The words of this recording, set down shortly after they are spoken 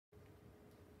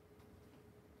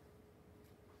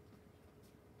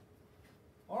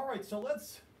All right, so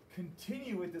let's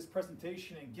continue with this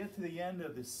presentation and get to the end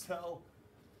of the cell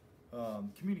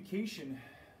communication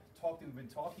talk that we've been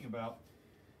talking about.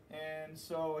 And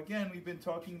so again, we've been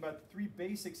talking about the three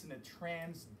basics in the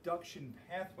transduction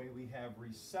pathway. We have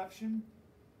reception,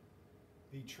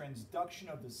 the transduction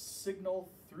of the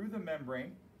signal through the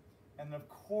membrane, and of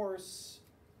course,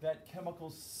 that chemical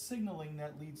signaling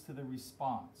that leads to the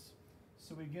response.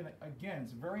 So again,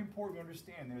 it's very important to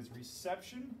understand there's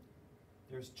reception,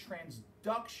 there's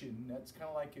transduction, that's kind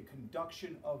of like a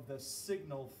conduction of the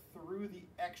signal through the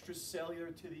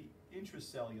extracellular to the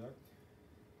intracellular.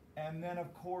 And then,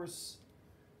 of course,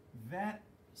 that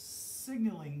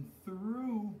signaling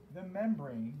through the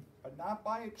membrane, but not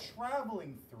by it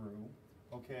traveling through,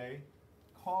 okay,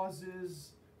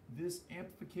 causes this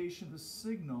amplification of the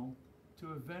signal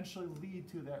to eventually lead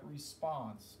to that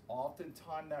response.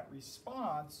 Oftentimes, that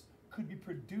response could be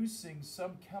producing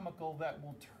some chemical that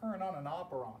will turn on an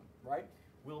operon, right?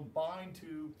 Will bind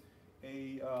to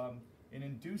an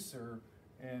inducer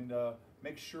and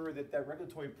make sure that that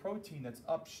regulatory protein that's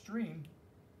upstream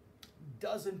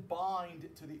doesn't bind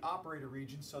to the operator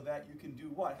region so that you can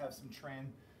do what? Have some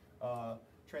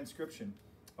transcription,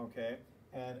 okay?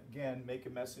 And again, make a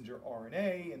messenger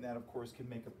RNA, and that of course can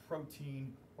make a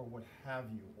protein or what have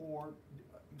you, or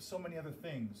so many other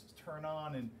things, turn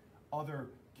on and other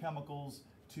chemicals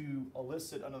to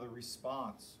elicit another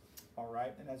response, all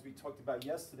right? And as we talked about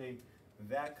yesterday,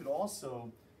 that could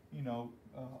also,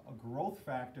 a growth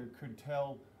factor could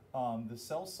tell the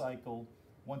cell cycle,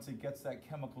 once it gets that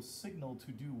chemical signal,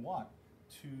 to do what?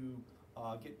 To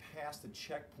get past a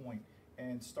checkpoint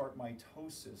and start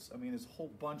mitosis. I mean, there's a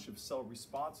whole bunch of cell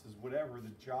responses, whatever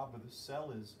the job of the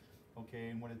cell is, okay,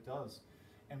 and what it does.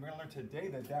 And we're going to learn today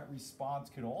that that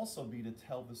response could also be to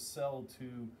tell the cell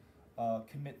to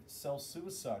commit cell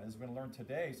suicide. As we're going to learn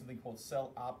today, something called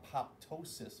cell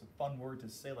apoptosis, a fun word to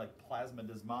say like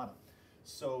plasmodesmata.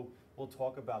 So we'll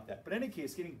talk about that. But in any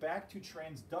case, getting back to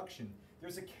transduction,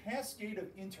 there's a cascade of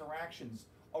interactions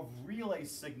of relay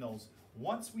signals.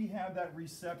 Once we have that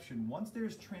reception, once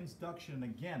there's transduction, and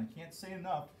again, I can't say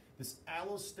enough, this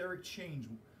allosteric change,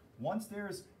 once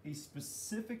there's a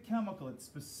specific chemical that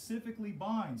specifically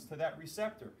binds to that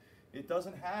receptor, it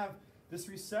doesn't have, this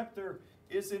receptor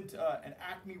isn't an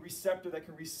Acme receptor that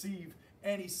can receive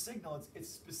any signal. It's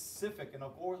specific, and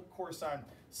of course I'm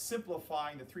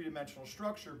simplifying the three-dimensional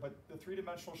structure, but the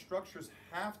three-dimensional structures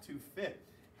have to fit,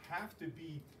 have to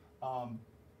be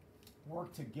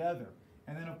work together.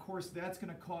 And then of course that's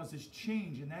going to cause this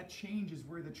change, and that change is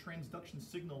where the transduction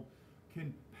signal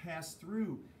can pass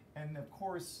through, and of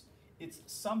course it's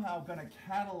somehow going to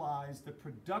catalyze the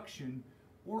production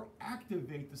or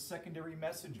activate the secondary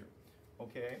messenger,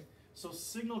 okay? So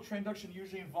signal transduction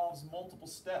usually involves multiple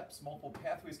steps, multiple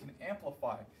pathways can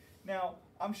amplify. Now,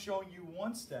 I'm showing you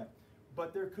one step,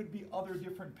 but there could be other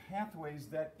different pathways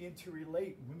that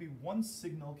interrelate. Maybe one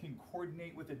signal can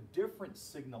coordinate with a different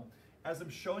signal. As I'm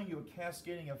showing you a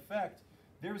cascading effect,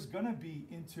 there's going to be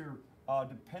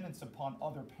interdependence upon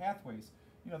other pathways.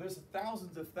 There's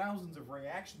thousands of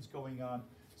reactions going on.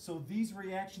 So these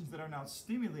reactions that are now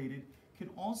stimulated can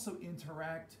also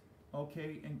interact,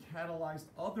 okay, and catalyze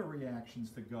other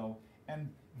reactions to go. And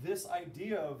this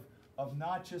idea of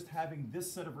not just having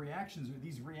this set of reactions, or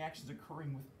these reactions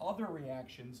occurring with other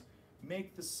reactions,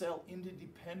 make the cell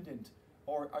interdependent,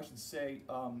 or I should say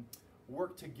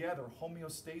work together.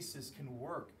 Homeostasis can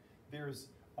work. There's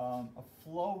a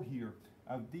flow here.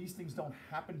 These things don't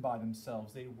happen by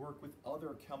themselves. They work with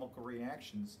other chemical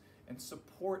reactions and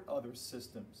support other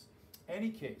systems. Any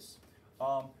case,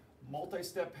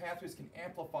 multi-step pathways can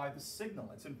amplify the signal.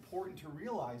 It's important to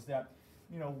realize that,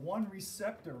 one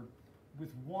receptor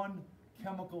with one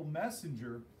chemical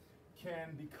messenger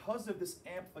can, because of this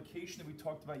amplification that we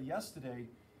talked about yesterday,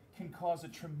 can cause a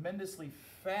tremendously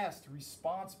fast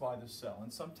response by the cell.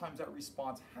 And sometimes that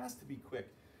response has to be quick.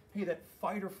 Hey, that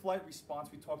fight or flight response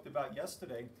we talked about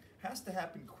yesterday has to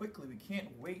happen quickly. We can't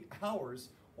wait hours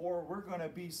or we're going to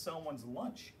be someone's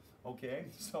lunch, okay?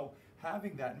 So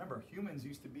having that, remember, humans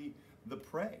used to be the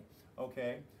prey,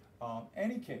 okay?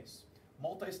 Any case,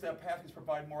 multi-step pathways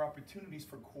provide more opportunities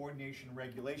for coordination and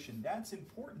regulation. That's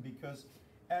important because,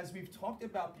 as we've talked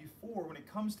about before, when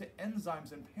it comes to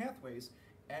enzymes and pathways,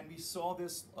 and we saw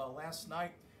this last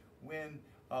night when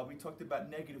we talked about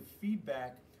negative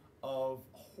feedback of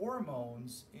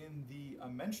hormones in the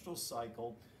menstrual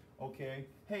cycle, okay,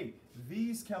 hey,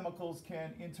 these chemicals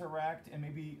can interact and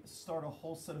maybe start a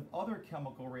whole set of other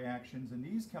chemical reactions, and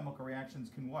these chemical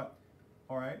reactions can what?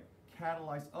 All right,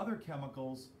 catalyze other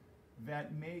chemicals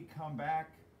that may come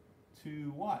back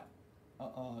to what?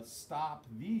 Stop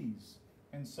these,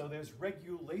 And so there's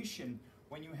regulation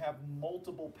when you have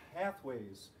multiple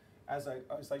pathways, as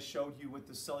I showed you with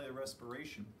the cellular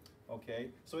respiration. Okay,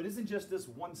 so it isn't just this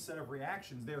one set of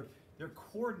reactions. They're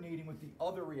coordinating with the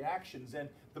other reactions, and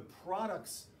the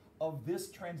products of this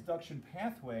transduction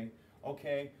pathway,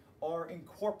 okay, are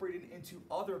incorporated into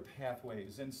other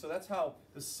pathways. And so that's how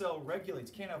the cell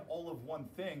regulates. Can't have all of one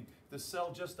thing. The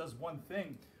cell just does one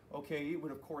thing, okay, it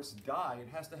would of course die. It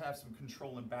has to have some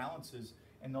control and balances,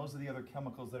 and those are the other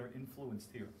chemicals that are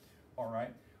influenced here. All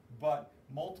right, but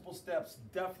multiple steps,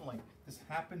 definitely. This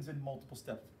happens in multiple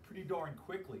steps pretty darn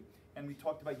quickly. And we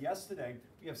talked about yesterday,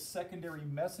 we have secondary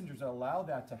messengers that allow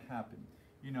that to happen.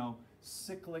 You know,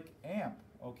 cyclic AMP,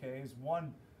 okay, is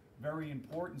one very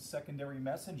important secondary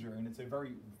messenger, and it's a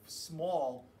very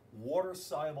small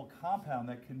water-soluble compound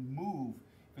that can move.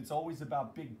 If it's always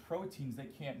about big proteins, they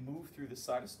can't move through the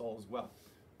cytosol as well.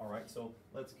 All right, so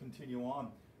let's continue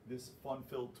on this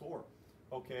fun-filled tour.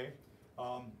 Okay,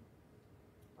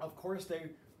 of course they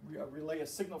relay a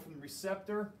signal from the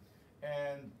receptor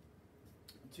and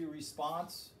to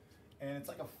response, and it's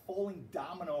like a falling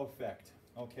domino effect.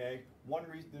 Okay,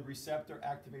 the receptor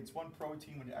activates one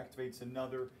protein when it activates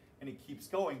another, and it keeps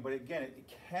going. But again, it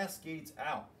cascades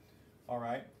out. All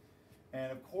right,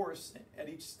 and of course, at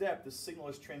each step, the signal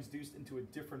is transduced into a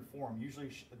different form,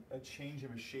 usually a change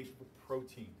of a shape of a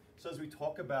protein. So as we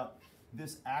talk about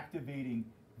this activating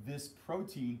this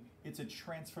protein, it's a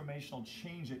transformational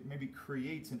change that maybe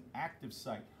creates an active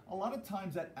site. A lot of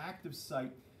times that active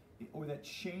site or that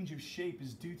change of shape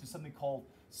is due to something called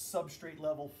substrate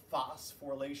level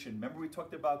phosphorylation. Remember we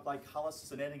talked about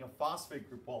glycolysis and adding a phosphate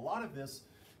group? Well, a lot of this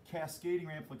cascading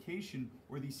or amplification,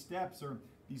 or these steps or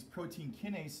these protein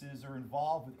kinases are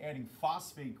involved with adding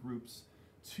phosphate groups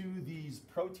to these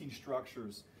protein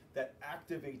structures that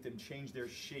activate them, change their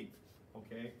shape.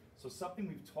 Okay, so something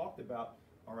we've talked about,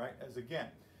 all right, as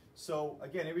again. So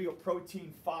again, here we go,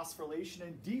 protein phosphorylation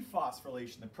and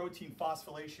dephosphorylation. The protein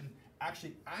phosphorylation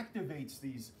actually activates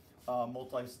these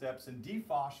multi-steps, and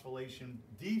dephosphorylation,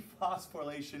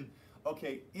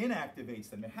 okay, inactivates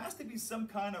them. There has to be some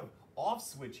kind of off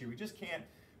switch here. We just can't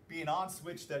be an on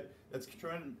switch that's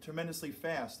tremendously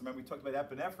fast. Remember we talked about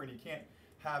epinephrine. You can't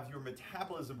have your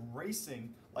metabolism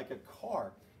racing like a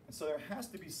car. And so there has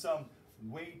to be some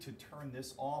way to turn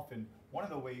this off, and one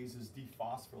of the ways is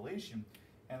dephosphorylation.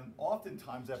 And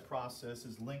oftentimes that process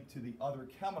is linked to the other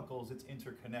chemicals it's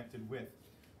interconnected with.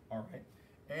 All right,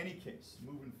 in any case,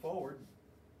 moving forward,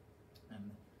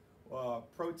 and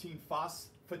protein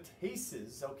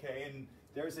phosphatases, okay, and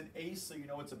there's an ACE, so you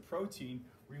know it's a protein.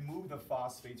 Remove the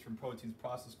phosphates from proteins,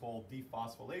 process called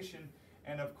dephosphorylation.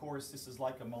 And of course, this is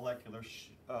like a molecular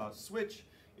switch.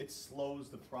 It slows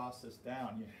the process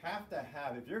down. You have to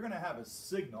have, if you're going to have a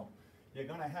signal, you're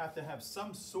going to have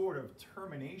some sort of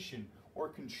termination or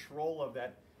control of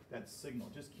that signal.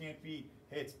 It just can't be,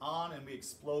 hey, it's on and we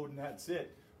explode and that's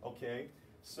it. Okay,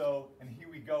 so, and here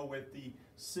we go with the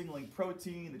signaling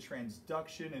protein, the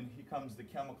transduction, and here comes the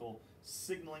chemical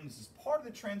signaling. This is part of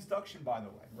the transduction, by the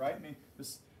way, right? I mean,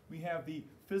 we have the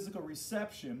physical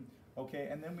reception, okay,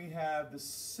 and then we have the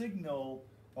signal,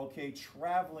 okay,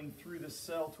 traveling through the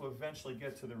cell to eventually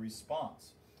get to the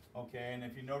response, okay? And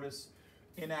if you notice,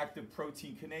 inactive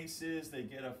protein kinases, they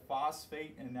get a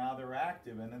phosphate and now they're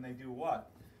active, and then they do what?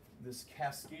 This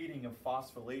cascading of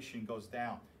phosphorylation goes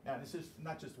down. Now, this is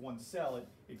not just one cell,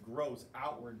 it grows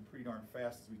outward pretty darn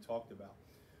fast, as we talked about.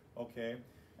 Okay,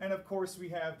 and of course we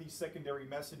have these secondary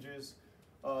messages.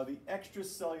 The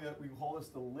extracellular, we call this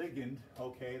the ligand,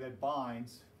 okay, that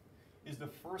binds, is the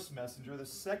first messenger. The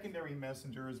secondary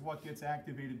messenger is what gets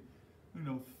activated, you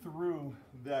know, through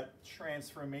that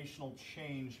transformational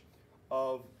change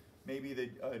of maybe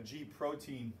the G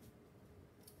protein,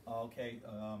 okay,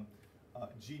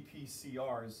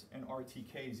 GPCRs and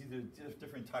RTKs. These are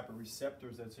different type of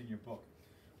receptors that's in your book.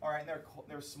 All right, and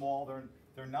they're small,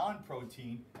 they're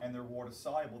non-protein, and they're water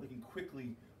soluble. They can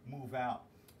quickly move out.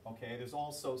 Okay, there's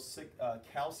also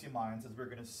calcium ions, as we're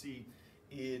going to see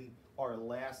in our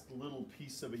last little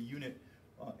piece of a unit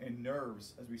in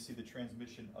nerves, as we see the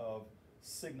transmission of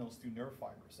signals through nerve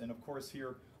fibers. And of course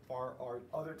here are our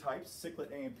other types.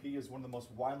 Cyclic AMP is one of the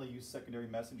most widely used secondary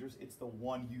messengers. It's the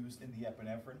one used in the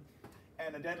epinephrine.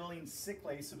 And adenylene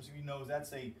cyclase, as we know,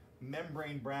 that's a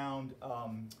membrane-bound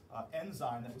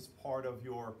enzyme that was part of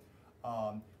your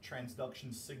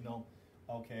transduction signal,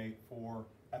 okay, for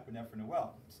epinephrine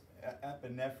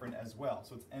as well.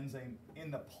 So it's enzyme in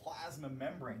the plasma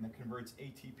membrane that converts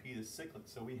ATP to cyclic.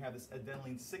 So we have this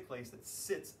adenylene cyclase that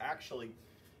sits actually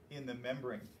in the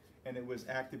membrane, and it was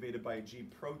activated by a G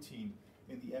protein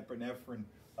in the epinephrine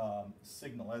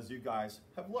signal, as you guys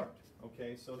have learned.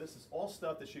 Okay, so this is all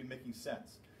stuff that should be making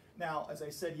sense. Now, as I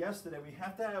said yesterday, we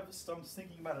have to have some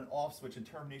thinking about an off switch and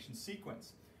termination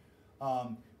sequence.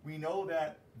 We know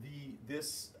that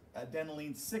this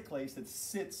adenylene cyclase that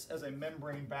sits as a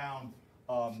membrane-bound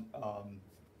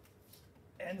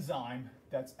enzyme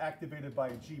that's activated by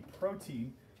a G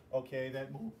protein, okay,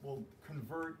 that will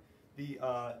convert the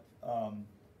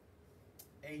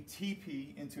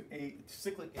ATP into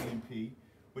cyclic AMP,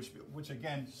 which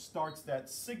again starts that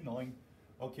signaling,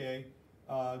 okay,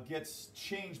 gets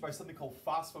changed by something called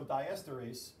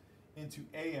phosphodiesterase into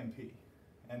AMP.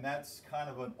 And that's kind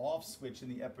of an off switch in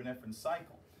the epinephrine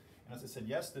cycle. And as I said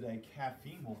yesterday,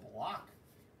 caffeine will block.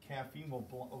 Caffeine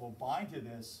will bind to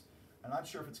this. I'm not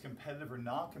sure if it's competitive or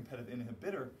non-competitive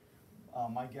inhibitor.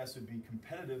 My guess would be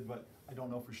competitive, but I don't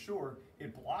know for sure.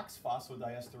 It blocks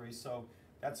phosphodiesterase, so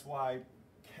that's why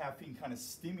caffeine kind of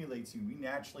stimulates you. We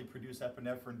naturally produce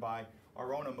epinephrine by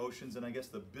our own emotions, and I guess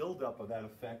the buildup of that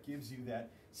effect gives you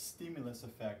that stimulus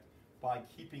effect by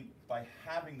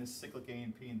having the cyclic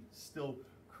AMP and still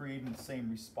creating the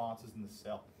same responses in the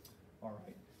cell. All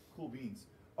right, cool beans.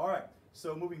 All right,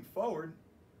 so moving forward,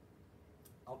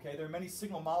 okay, there are many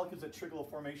signal molecules that trigger the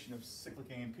formation of cyclic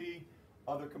AMP.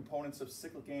 Other components of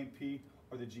cyclic AMP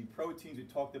are the G proteins. We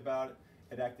talked about it.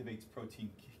 It activates protein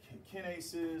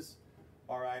kinases.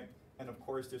 All right, and of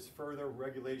course, there's further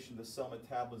regulation of the cell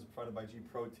metabolism provided by G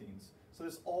proteins. So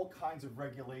there's all kinds of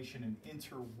regulation and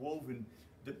interwoven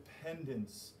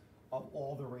dependence of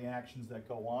all the reactions that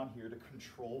go on here to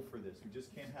control for this. We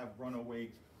just can't have runaway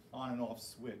on and off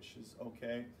switches,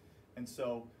 okay? And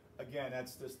so, again,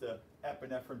 that's just the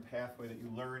epinephrine pathway that you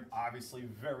learn, obviously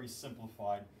very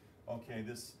simplified. Okay,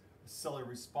 this cellular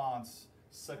response,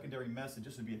 secondary message,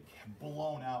 this would be a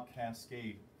blown out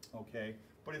cascade, okay?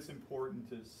 But it's important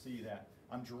to see that.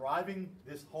 I'm driving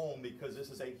this home because this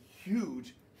is a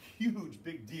huge, huge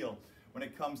big deal when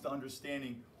it comes to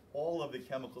understanding all of the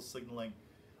chemical signaling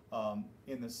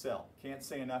in the cell. Can't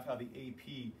say enough how the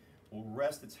AP will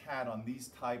rest its hat on these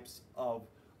types of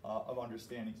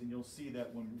understandings, and you'll see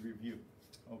that when we review,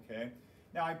 okay?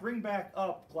 Now I bring back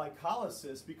up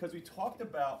glycolysis because we talked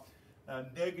about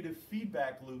negative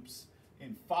feedback loops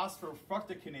in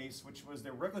phosphofructokinase, which was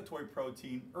the regulatory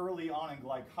protein early on in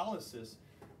glycolysis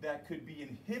that could be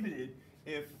inhibited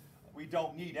if we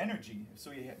don't need energy.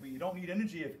 So you don't need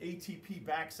energy if ATP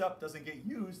backs up, doesn't get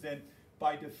used, then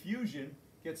by diffusion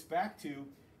gets back to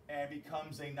and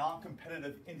becomes a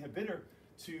non-competitive inhibitor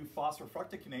to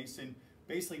phosphofructokinase and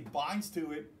basically binds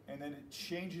to it, and then it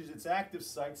changes its active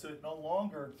site so it no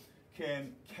longer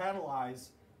can catalyze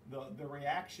the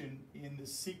reaction in the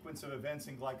sequence of events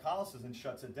in glycolysis and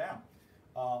shuts it down.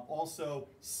 Also,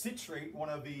 citrate, one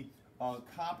of the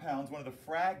compounds, one of the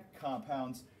frag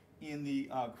compounds in the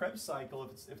Krebs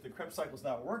cycle, if the Krebs cycle is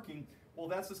not working, well,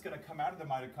 that's just going to come out of the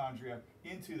mitochondria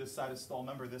into the cytosol.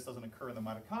 Remember, this doesn't occur in the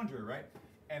mitochondria, right?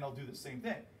 And it'll do the same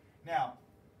thing. Now,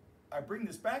 I bring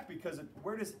this back because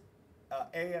where does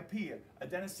AMP,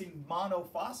 adenosine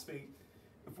monophosphate,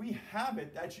 if we have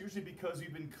it, that's usually because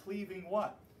we've been cleaving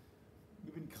what?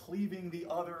 We've been cleaving the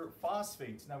other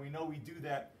phosphates. Now we know we do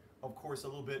that, of course, a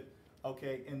little bit,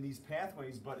 okay, in these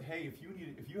pathways, but hey,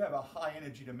 if you have a high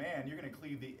energy demand, you're going to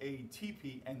cleave the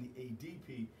ATP and the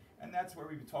ADP, and that's where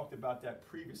we've talked about that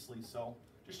previously. So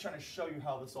just trying to show you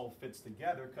how this all fits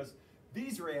together, because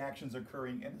these reactions are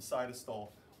occurring in the cytosol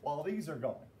while these are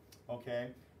going,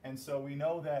 okay? And so we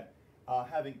know that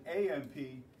having AMP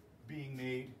being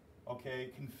made, okay,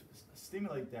 can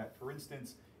stimulate that. For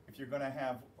instance, if you're going to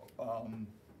have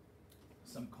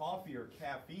some coffee or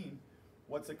caffeine,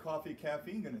 what's a coffee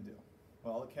caffeine going to do?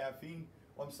 Well, the caffeine,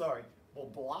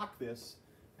 will block this,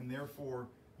 and therefore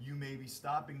you may be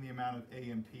stopping the amount of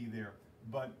AMP there.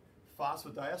 But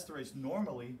phosphodiesterase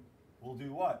normally will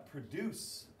do what?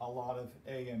 Produce a lot of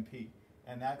AMP,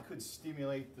 and that could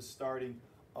stimulate the starting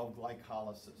of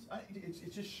glycolysis.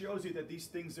 It just shows you that these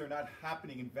things are not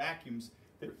happening in vacuums.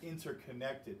 They're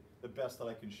interconnected, the best that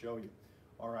I can show you.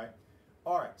 All right.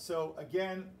 All right, so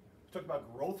again, we talked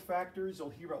about growth factors.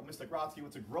 You'll hear about Mr. Grotsky,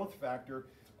 what's a growth factor?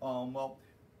 Well,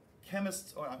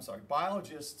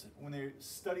 biologists, when they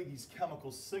study these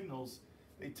chemical signals,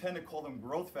 they tend to call them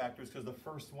growth factors because the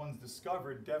first ones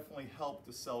discovered definitely help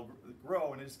the cell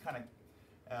grow, and it just kind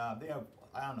of, they have,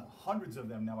 I don't know, hundreds of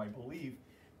them now, I believe,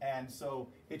 and so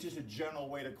it's just a general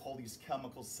way to call these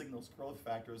chemical signals growth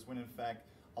factors when in fact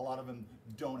a lot of them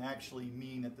don't actually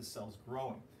mean that the cell's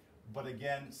growing. But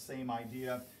again, same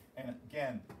idea. And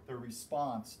again, the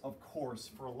response, of course,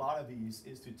 for a lot of these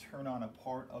is to turn on a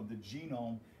part of the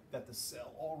genome that the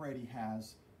cell already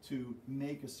has to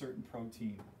make a certain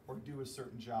protein or do a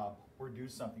certain job or do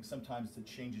something. Sometimes to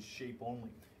change its shape only.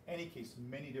 Any case,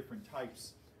 many different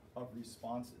types of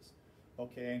responses.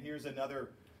 Okay, and here's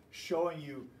another showing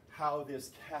you how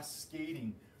this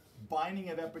cascading binding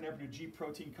of epinephrine to G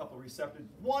protein coupled receptor,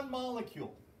 one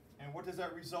molecule. And what does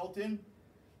that result in?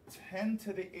 10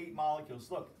 to the 8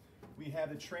 molecules. Look, we have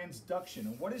the transduction.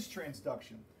 And what is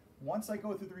transduction? Once I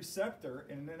go through the receptor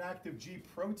in an inactive G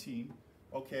protein,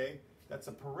 okay, that's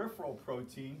a peripheral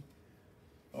protein,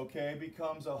 okay,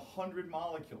 becomes 100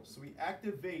 molecules. So we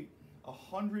activate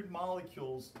 100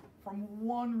 molecules from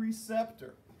one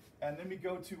receptor. And then we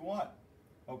go to what?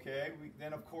 Okay,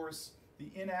 then of course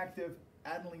the inactive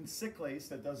adenylene cyclase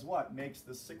that does what? Makes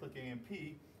the cyclic AMP,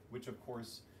 which of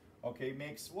course, okay,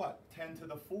 makes what? 10 to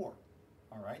the 4.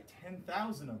 All right,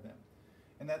 10,000 of them.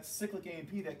 And that cyclic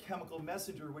AMP, that chemical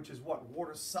messenger, which is what?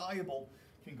 Water soluble,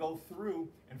 can go through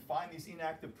and find these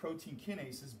inactive protein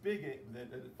kinases, big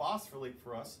that phosphorylate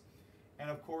for us.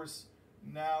 And of course,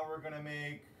 now we're going to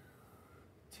make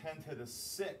 10 to the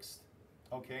 6th.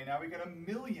 Okay, now we got 1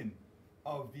 million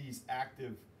of these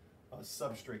active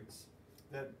substrates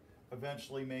that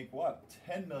eventually make what?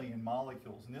 10 million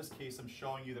molecules. In this case, I'm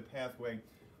showing you the pathway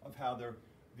of how the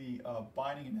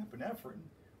binding in epinephrine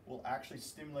will actually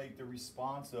stimulate the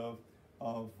response of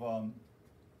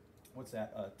what's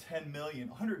that?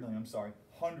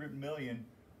 100 million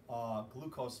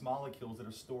glucose molecules that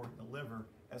are stored in the liver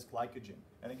as glycogen.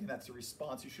 And again, that's a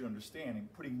response you should understand in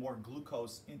putting more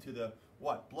glucose into the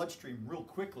what? Bloodstream real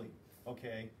quickly.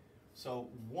 Okay, so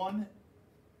one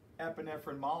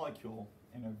epinephrine molecule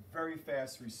in a very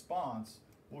fast response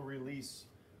will release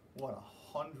what?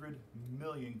 100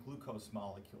 million glucose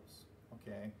molecules.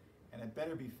 Okay, and it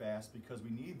better be fast because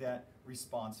we need that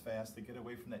response fast to get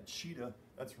away from that cheetah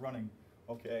that's running,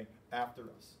 okay, after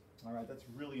us. All right, that's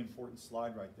a really important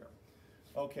slide right there.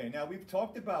 Okay, now we've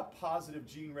talked about positive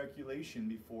gene regulation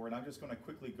before, and I'm just going to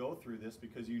quickly go through this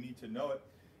because you need to know it,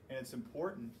 and it's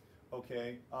important,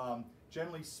 okay?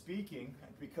 Generally speaking,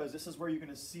 because this is where you're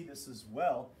going to see this as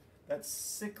well, that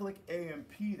cyclic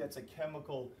AMP, that's a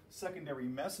chemical secondary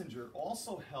messenger,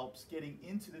 also helps getting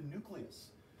into the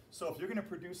nucleus. So if you're going to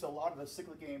produce a lot of the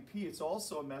cyclic AMP, it's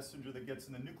also a messenger that gets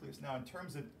in the nucleus. Now in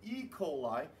terms of E.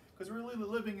 coli, because we're really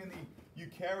living in the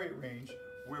eukaryote range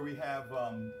where we have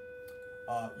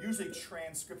usually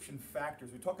transcription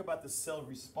factors. We talk about the cell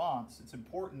response. It's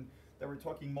important that we're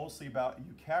talking mostly about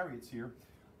eukaryotes here.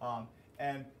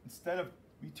 And instead of,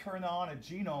 we turn on a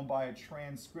genome by a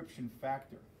transcription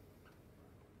factor.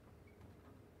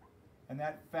 And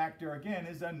that factor, again,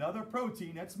 is another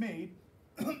protein that's made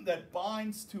that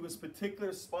binds to a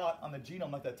particular spot on the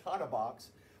genome, like the Tata box,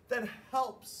 that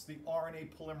helps the RNA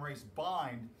polymerase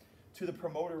bind to the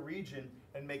promoter region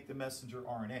and make the messenger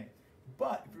RNA.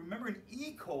 But if you remember in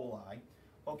E. coli,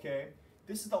 okay,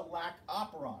 this is the lac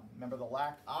operon. Remember, the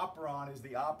lac operon is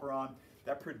the operon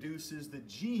that produces the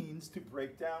genes to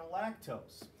break down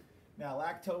lactose. Now,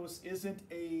 lactose isn't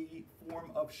a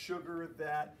form of sugar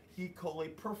that E.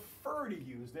 coli prefer to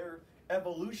use. Their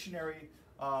evolutionary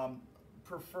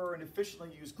prefer and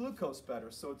efficiently use glucose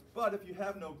better. So, but if you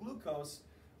have no glucose,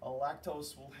 a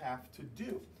lactose will have to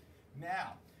do.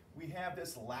 Now, we have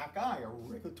this LAC-I, a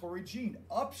regulatory gene,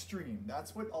 upstream.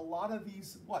 That's what a lot of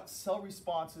these, cell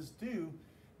responses do.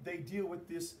 They deal with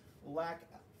this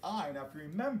LAC-I. Now, if you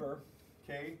remember,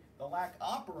 okay, the lac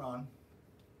operon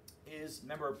is,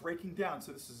 remember, breaking down.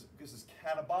 So this is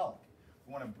catabolic.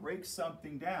 We want to break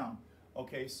something down.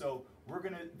 Okay, so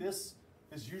this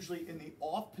is usually in the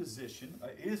off position,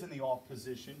 is in the off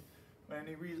position. And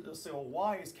they'll say, well,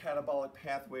 why is catabolic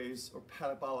pathways or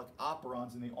catabolic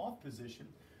operons in the off position?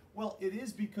 Well, it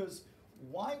is because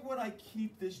why would I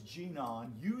keep this gene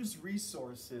on, use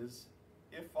resources,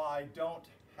 if I don't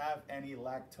have any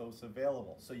lactose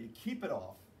available? So you keep it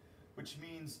off, which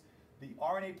means the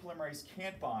RNA polymerase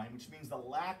can't bind, which means the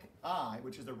LAC-I,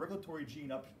 which is the regulatory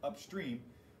gene upstream,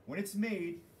 when it's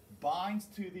made, binds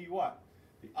to the what?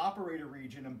 The operator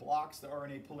region and blocks the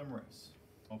RNA polymerase,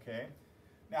 okay?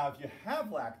 Now, if you have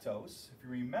lactose, if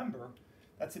you remember,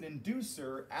 that's an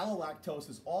inducer. Allolactose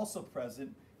is also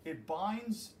present. It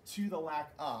binds to the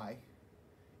LAC-I,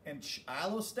 and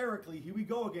allosterically, here we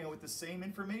go again with the same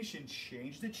information,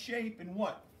 changed its shape, and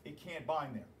what? It can't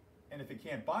bind there. And if it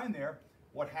can't bind there,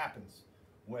 what happens?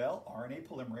 Well, RNA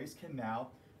polymerase can now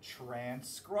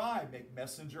transcribe, make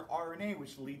messenger RNA,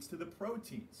 which leads to the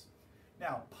proteins.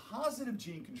 Now, positive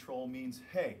gene control means,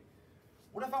 hey,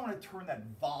 what if I want to turn that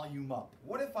volume up?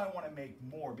 What if I want to make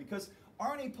more? Because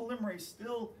RNA polymerase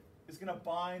still is going to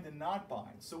bind and not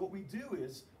bind. So what we do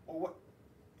is, or what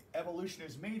evolution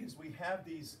has made, is we have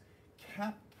these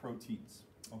cap proteins.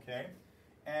 okay?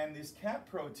 And these cap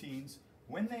proteins,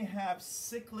 when they have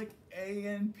cyclic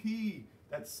ANP,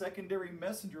 that secondary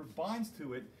messenger binds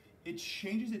to it, it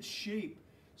changes its shape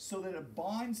so that it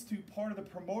binds to part of the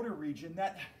promoter region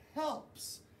that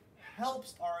helps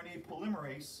RNA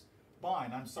polymerase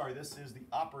bind. I'm sorry, this is the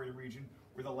operator region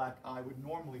where the LAC-I would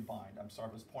normally bind. I'm sorry,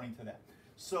 I was pointing to that.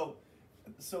 So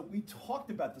we talked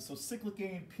about this. So cyclic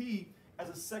ANP as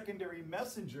a secondary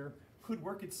messenger could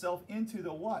work itself into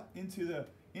the what? Into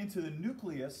the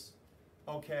nucleus,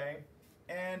 okay,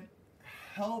 and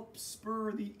help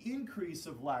spur the increase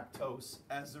of lactose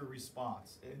as a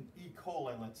response. In E.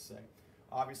 coli, let's say.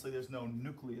 Obviously, there's no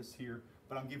nucleus here,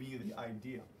 but I'm giving you the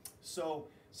idea. So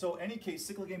in any case,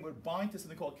 cyclic ANP would bind to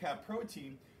something called cap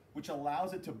protein, which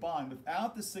allows it to bind.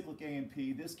 Without the cyclic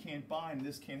ANP, this can't bind, and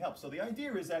this can't help. So the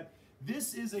idea is that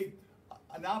this is an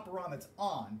operon that's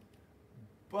on,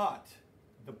 but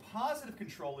the positive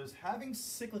control is having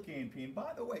cyclic ANP. And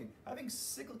by the way, having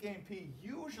cyclic ANP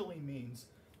usually means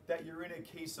that you're in a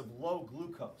case of low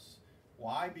glucose.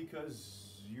 Why?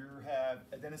 Because you have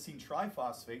adenosine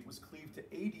triphosphate was cleaved to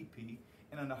ADP,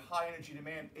 and under high energy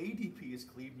demand, ADP is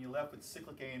cleaved, and you're left with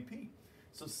cyclic ANP.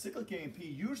 So cyclic ANP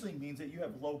usually means that you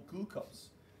have low glucose,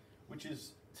 which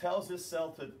tells this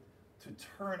cell to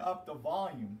turn up the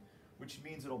volume, which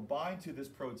means it'll bind to this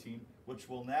protein, which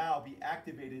will now be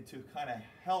activated to kind of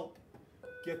help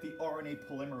get the RNA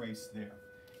polymerase there.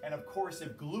 And of course,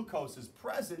 if glucose is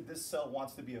present, this cell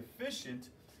wants to be efficient.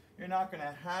 You're not going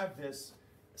to have this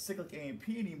cyclic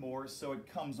ANP anymore, so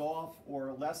it comes off,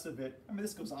 or less of it. I mean,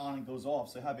 this goes on and goes off,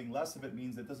 so having less of it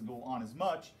means it doesn't go on as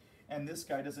much. And this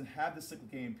guy doesn't have the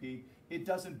cyclic ANP. It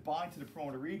doesn't bind to the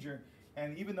promoter region.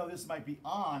 And even though this might be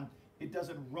on, it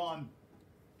doesn't run,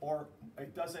 or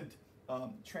it doesn't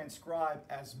transcribe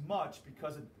as much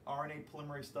because RNA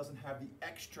polymerase doesn't have the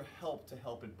extra help to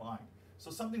help it bind. So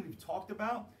something we've talked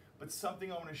about, but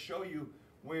something I want to show you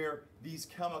where these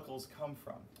chemicals come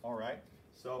from, all right?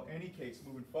 So in any case,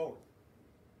 moving forward.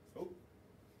 Oh.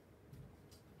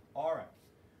 All right.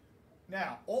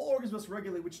 Now, all organs must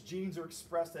regulate which genes are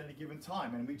expressed at any given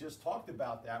time, and we just talked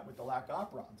about that with the lac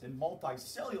operons. In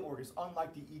multicellular organs,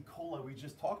 unlike the E. coli we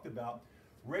just talked about,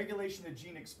 regulation of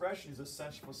gene expression is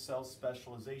essential for cell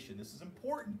specialization. This is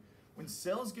important. When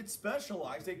cells get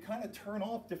specialized, they kind of turn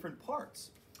off different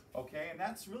parts, okay? And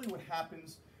that's really what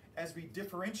happens as we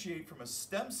differentiate from a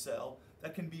stem cell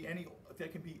that can be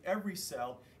every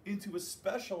cell into a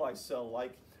specialized cell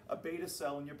like a beta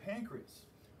cell in your pancreas,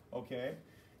 okay?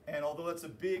 And although that's a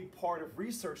big part of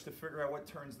research to figure out what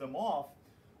turns them off,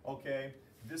 okay,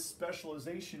 this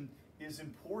specialization is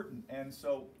important. And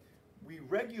so we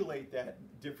regulate that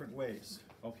different ways,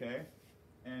 okay?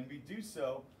 And we do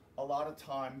so a lot of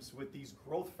times with these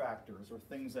growth factors or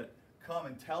things that come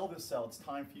and tell the cell it's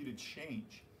time for you to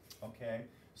change, okay?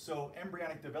 So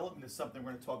embryonic development is something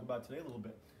we're going to talk about today a little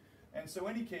bit. And so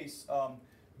in any case,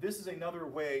 this is another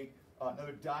way,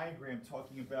 another diagram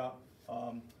talking about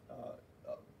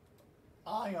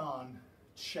ion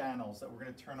channels that we're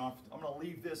going to turn off. I'm going to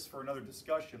leave this for another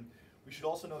discussion. We should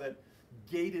also know that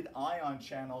gated ion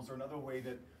channels are another way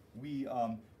that we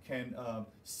can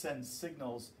send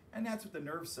signals, and that's with the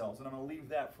nerve cells. And I'm going to leave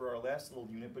that for our last little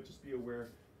unit, but just be aware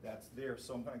that's there.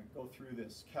 So I'm going to go through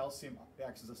this. Calcium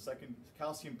acts as a second.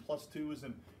 Calcium plus 2 is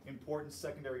an important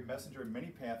secondary messenger in many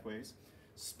pathways,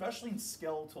 especially in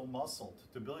skeletal muscle.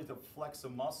 The ability to flex a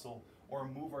muscle or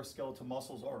move our skeletal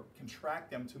muscles or contract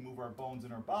them to move our bones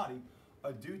in our body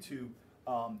are due to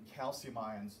calcium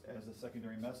ions as a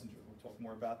secondary messenger. We'll talk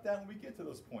more about that when we get to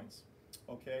those points.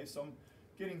 Okay, so I'm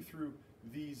getting through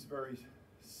these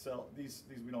these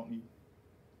we don't need.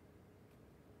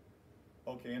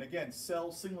 Okay, and again,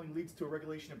 cell signaling leads to a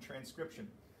regulation of transcription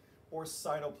or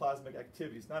cytoplasmic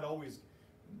activities. Not always,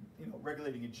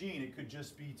 regulating a gene. It could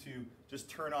just be to just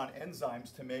turn on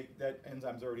enzymes to make that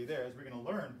enzyme's already there. As we're going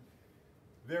to learn,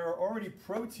 there are already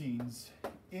proteins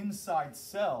inside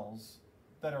cells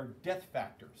that are death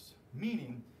factors,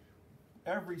 meaning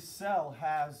every cell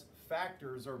has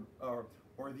factors or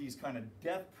these kind of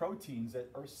death proteins that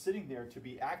are sitting there to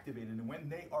be activated. And when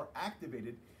they are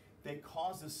activated, they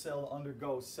cause the cell to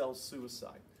undergo cell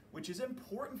suicide, which is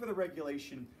important for the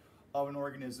regulation of an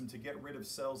organism to get rid of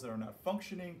cells that are not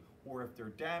functioning, or if they're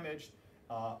damaged,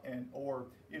 or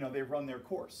they run their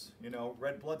course.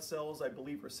 Red blood cells, I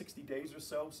believe, are 60 days or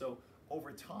so. So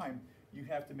over time, you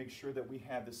have to make sure that we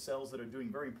have the cells that are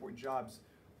doing very important jobs,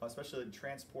 especially the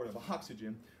transport of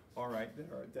oxygen, all right,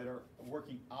 that are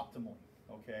working optimally.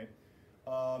 Okay.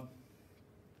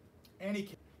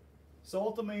 So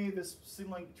ultimately, this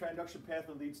signaling transduction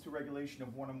pathway leads to regulation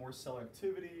of one or more cell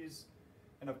activities.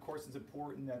 And of course, it's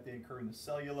important that they occur in the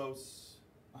cellulose,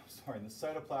 in the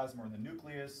cytoplasm or in the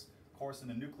nucleus. Of course, in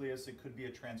the nucleus, it could be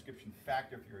a transcription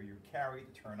factor if you're a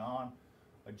eukaryote to turn on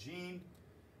a gene.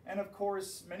 And of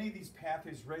course, many of these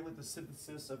pathways regulate the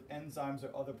synthesis of enzymes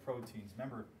or other proteins.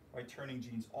 Remember, by turning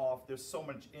genes off, there's so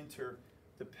much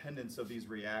interdependence of these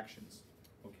reactions,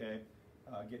 okay,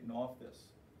 getting off this,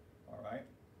 all right?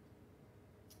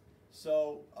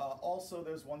 So also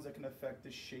there's ones that can affect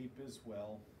the shape as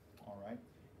well, all right?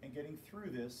 And getting through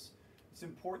this, it's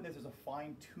important that there's a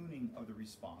fine-tuning of the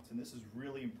response, and this is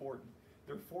really important.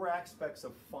 There are 4 aspects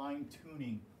of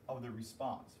fine-tuning of the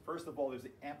response. First of all, there's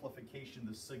the amplification of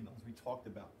the signals we talked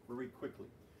about very quickly.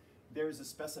 There's a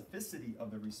specificity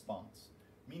of the response,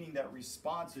 meaning that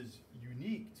response is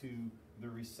unique to the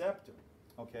receptor,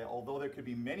 okay? Although there could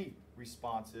be many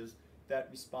responses, that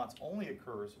response only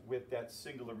occurs with that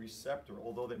singular receptor,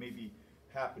 although that may be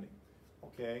happening,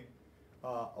 okay?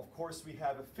 Of course, we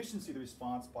have efficiency of the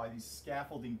response by these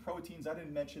scaffolding proteins. I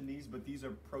didn't mention these, but these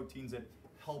are proteins that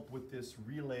help with this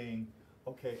relaying,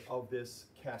 okay, of this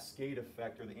cascade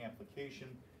effect or the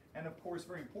amplification. And of course,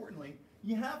 very importantly,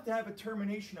 you have to have a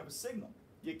termination of a signal.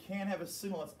 You can't have a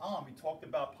signal that's on. We talked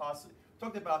about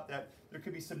that there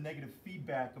could be some negative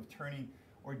feedback of turning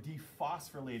or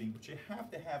dephosphorylating, but you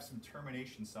have to have some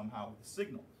termination somehow of the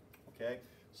signal, okay?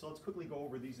 So let's quickly go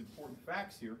over these important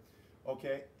facts here.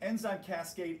 Okay, enzyme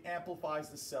cascade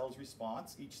amplifies the cell's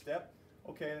response, each step,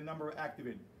 okay, and the number of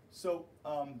activated. So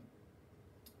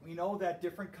we know that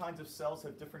different kinds of cells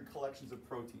have different collections of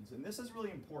proteins, and this is really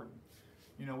important.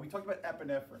 You know, we talked about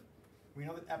epinephrine. We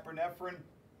know that epinephrine,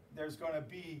 there's going to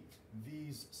be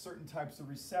these certain types of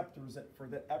receptors that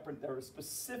are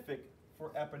specific for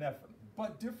epinephrine.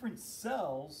 But different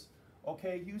cells,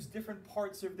 okay, use different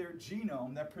parts of their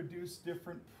genome that produce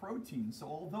different proteins. So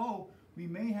although we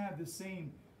may have the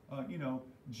same,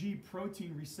 G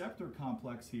protein receptor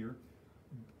complex here,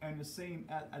 and the same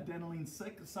adenylene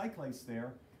cyclase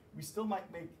there, we still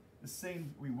might make the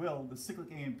same, the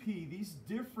cyclic AMP. These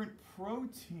different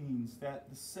proteins that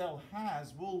the cell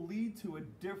has will lead to a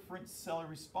different cellular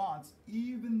response,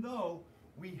 even though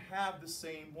we have the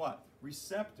same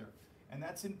receptor. And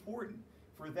that's important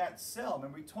for that cell.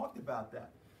 Remember, we talked about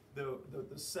that.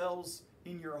 The cells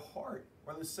in your heart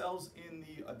or the cells in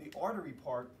the artery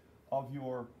part of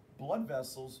your blood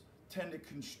vessels tend to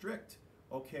constrict,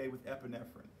 okay, with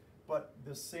epinephrine. But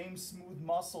the same smooth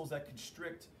muscles that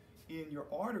constrict in your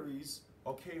arteries,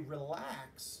 okay,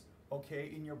 relax,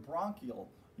 okay, in your bronchial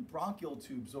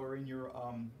tubes or in your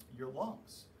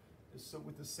lungs. So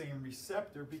with the same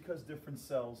receptor, because different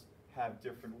cells have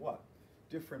different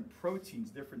different proteins,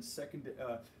 different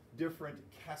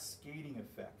cascading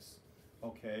effects,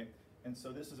 okay? And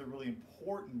so this is a really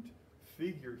important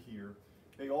figure here.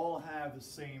 They all have the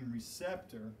same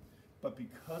receptor, but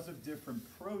because of different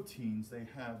proteins, they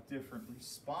have different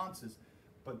responses.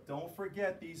 But don't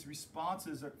forget, these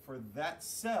responses for that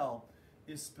cell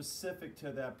is specific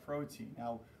to that protein.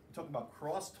 Now, we're talking about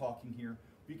cross-talking here.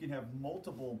 We can have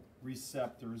multiple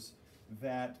receptors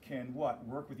that can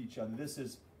work with each other. This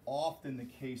is often the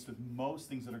case with most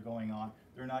things that are going on.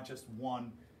 They're not just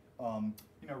one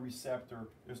receptor.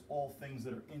 There's all things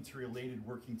that are interrelated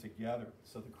working together.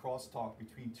 So the crosstalk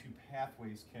between 2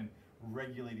 pathways can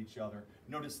regulate each other.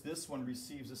 Notice this one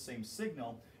receives the same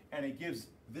signal, and it gives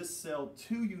this cell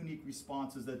 2 unique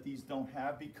responses that these don't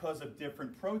have because of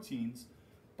different proteins,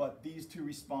 but these 2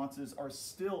 responses are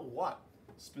still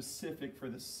specific for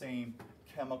the same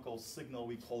chemical signal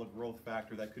we call a growth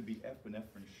factor. That could be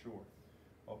epinephrine, sure.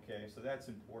 Okay, so that's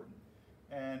important.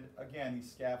 And again,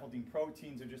 these scaffolding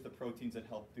proteins are just the proteins that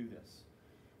help do this.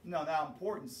 Now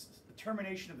importance, the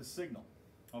termination of the signal.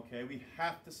 Okay, we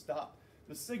have to stop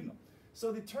the signal.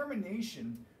 So the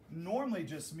termination normally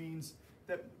just means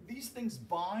that these things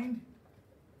bind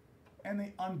and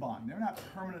they unbind. They're not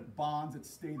permanent bonds that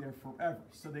stay there forever.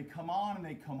 So they come on and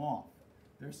they come off.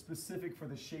 They're specific for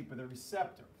the shape of the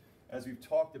receptor, as we've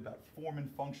talked about, form and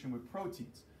function with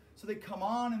proteins. So they come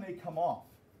on and they come off,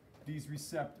 these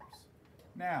receptors.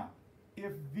 Now,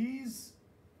 if these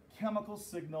chemical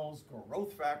signals,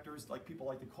 growth factors, like people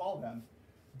like to call them,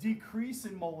 decrease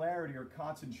in molarity or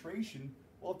concentration,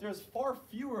 well, if there's far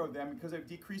fewer of them because they've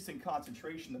decreased in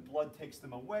concentration, the blood takes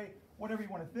them away, whatever you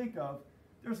want to think of,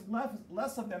 there's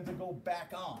less of them to go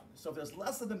back on. So if there's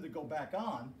less of them to go back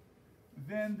on,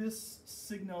 then this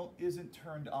signal isn't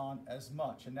turned on as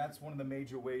much. And that's one of the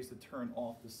major ways to turn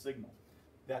off the signal.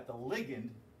 That the ligand,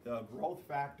 the growth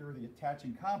factor, the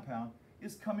attaching compound,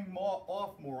 is coming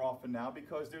off more often now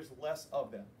because there's less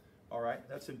of them. All right,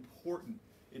 that's important.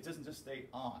 It doesn't just stay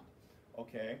on.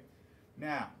 Okay,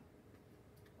 now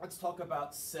let's talk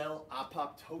about cell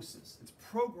apoptosis. It's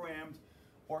programmed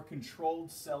or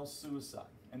controlled cell suicide.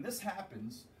 And this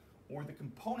happens, or the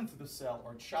components of the cell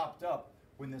are chopped up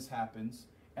when this happens,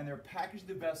 and they're packaged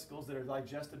in vesicles that are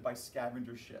digested by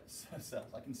scavenger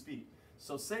cells. I can speak.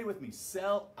 So say with me,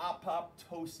 cell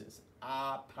apoptosis.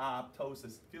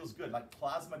 Apoptosis. Feels good, like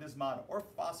plasmodesmata or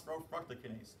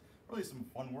phosphorufructokinase. Really some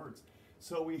fun words.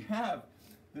 So we have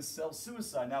this cell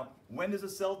suicide. Now, when does a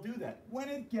cell do that? When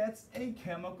it gets a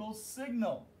chemical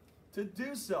signal to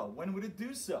do so. When would it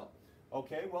do so?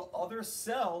 Okay, well, other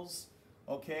cells,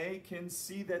 okay, can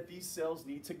see that these cells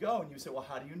need to go. And you say, well,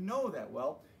 how do you know that?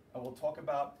 Well, we'll talk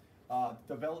about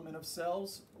development of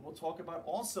cells. We'll talk about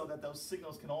also that those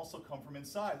signals can also come from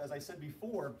inside. As I said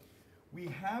before, we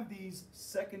have these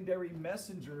secondary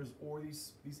messengers, or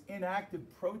these inactive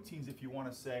proteins, if you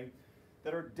want to say,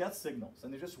 that are death signals.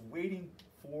 And they're just waiting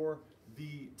for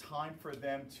the time for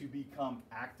them to become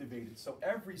activated. So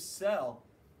every cell,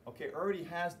 okay, already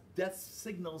has death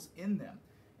signals in them.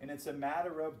 And it's a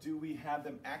matter of, do we have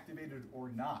them activated or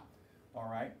not? All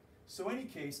right? So in any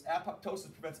case,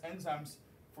 apoptosis prevents enzymes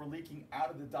for leaking out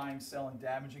of the dying cell and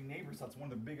damaging neighbors. That's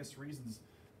one of the biggest reasons.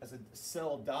 As a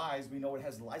cell dies, we know it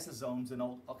has lysosomes and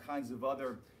all kinds of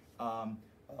other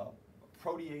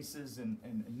proteases and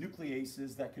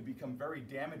nucleases that could become very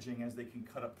damaging, as they can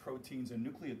cut up proteins and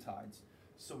nucleotides.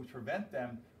 So we prevent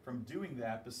them from doing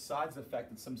that. Besides the fact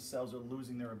that some cells are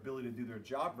losing their ability to do their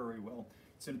job very well,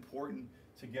 it's important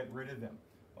to get rid of them.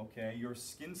 Okay, your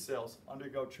skin cells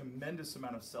undergo tremendous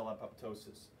amount of cell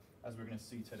apoptosis, as we're going to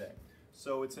see today.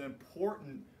 So it's an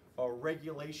important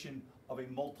regulation of a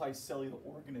multicellular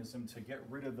organism to get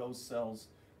rid of those cells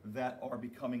that are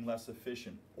becoming less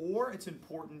efficient. Or it's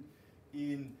important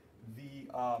in the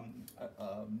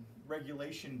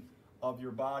regulation of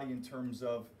your body in terms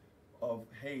of,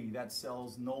 hey, that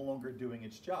cell's no longer doing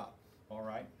its job, all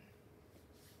right?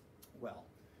 Well,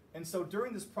 and so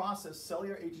during this process,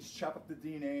 cellular agents chop up the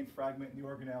DNA and fragment the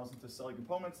organelles into cellular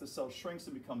components. The cell shrinks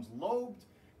and becomes lobed,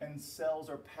 and cells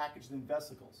are packaged in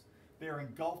vesicles. They are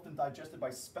engulfed and digested by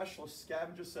special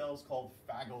scavenger cells called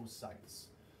phagocytes.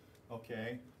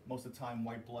 Okay, most of the time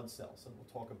white blood cells, that we'll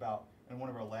talk about in one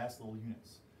of our last little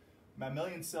units.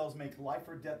 Mammalian cells make life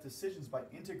or death decisions by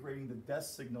integrating the death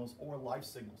signals or life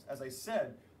signals. As I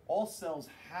said, all cells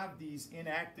have these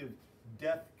inactive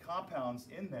death compounds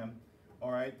in them,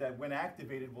 all right, that when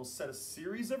activated will set a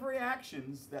series of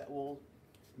reactions that will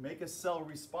make a cell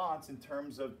response in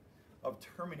terms of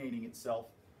terminating itself,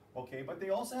 okay, but they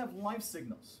also have life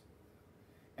signals.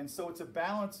 And so it's a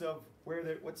balance of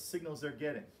what signals they're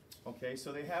getting, okay?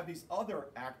 So they have these other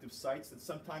active sites that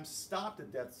sometimes stop the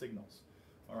death signals,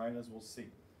 all right, as we'll see.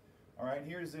 All right,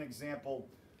 here's an example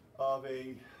of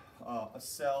a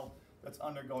cell that's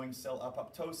undergoing cell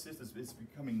apoptosis. It's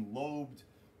becoming lobed,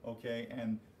 okay,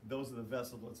 and those are the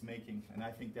vessels it's making, and I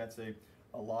think that's a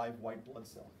live white blood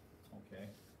cell, okay?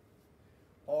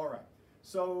 All right,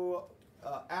 so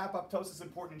apoptosis is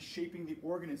important in shaping the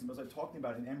organism, as I talked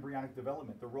about in embryonic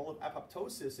development. The role of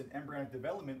apoptosis in embryonic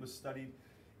development was studied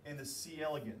in the C.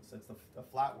 elegans, that's the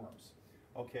flatworms,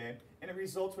 okay? And it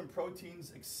results when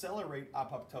proteins accelerate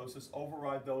apoptosis,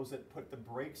 override those that put the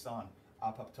brakes on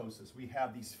apoptosis. We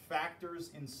have these factors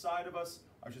inside of us,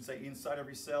 I should say inside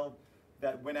every cell,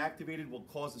 that when activated will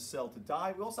cause the cell to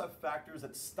die. We also have factors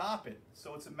that stop it.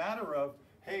 So it's a matter of,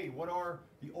 hey, what are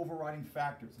the overriding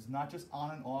factors? It's not just on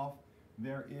and off.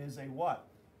 There is a what?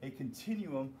 A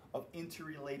continuum of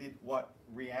interrelated what?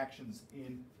 Reactions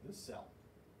in the cell.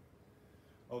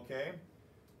 Okay?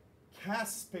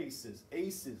 Caspases,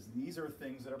 ACEs, these are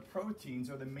things that are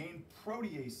proteins, are the main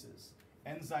proteases,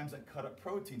 enzymes that cut up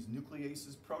proteins,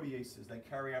 nucleases, proteases that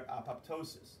carry out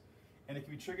apoptosis. And it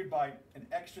can be triggered by an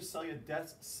extracellular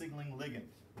death signaling ligand.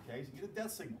 Okay, so you get a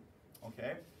death signal.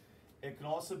 Okay, it can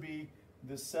also be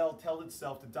the cell tells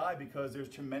itself to die because there's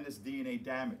tremendous DNA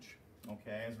damage.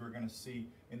 Okay, as we're going to see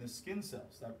in the skin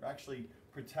cells, that actually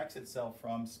protects itself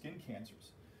from skin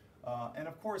cancers. And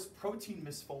of course, protein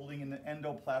misfolding in the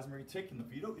endoplasmic reticulum.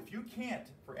 If you can't,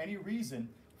 for any reason,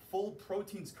 fold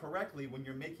proteins correctly when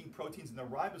you're making proteins in the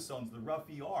ribosomes, the rough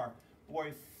ER,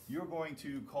 boy, you're going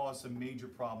to cause some major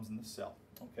problems in the cell,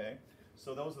 okay?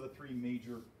 So those are the three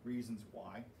major reasons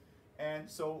why. And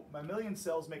so mammalian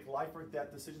cells make life or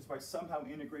death decisions by somehow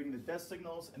integrating the death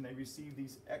signals, and they receive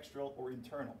these external or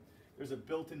internal. There's a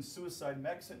built-in suicide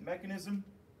mechanism,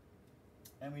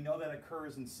 and we know that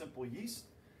occurs in simple yeast,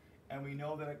 and we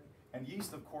know that, and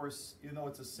yeast, of course, even though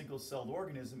it's a single-celled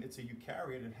organism, it's a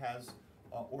eukaryote, it has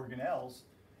organelles,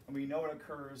 and we know it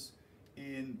occurs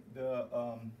in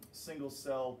the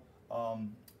single-cell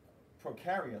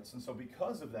prokaryotes. And so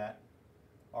because of that,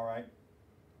 all right,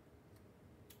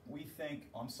 we think,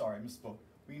 I'm sorry, I misspoke.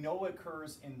 We know it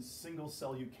occurs in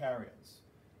single-cell eukaryotes,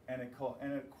 and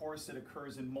of course it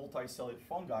occurs in multicellular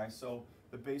fungi. So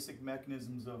the basic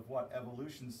mechanisms of what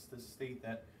evolution state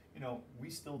that, you know, we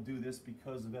still do this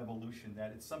because of evolution,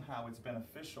 that it's somehow it's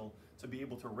beneficial to be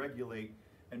able to regulate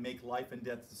and make life and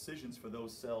death decisions for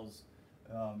those cells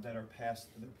that are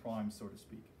past their prime, so to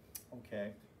speak,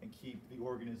 okay, and keep the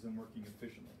organism working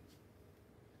efficiently.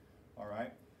 All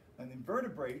right, and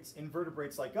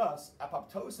invertebrates like us,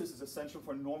 apoptosis is essential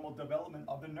for normal development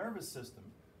of the nervous system,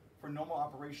 for normal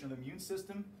operation of the immune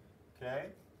system, okay,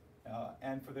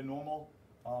 and for the normal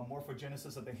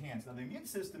morphogenesis of the hands. Now the immune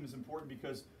system is important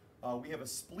because we have a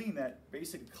spleen that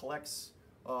basically collects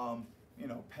you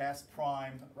know, past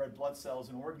prime red blood cells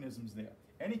and organisms there.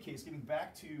 In any case, getting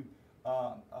back to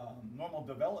normal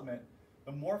development,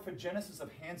 the morphogenesis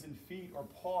of hands and feet or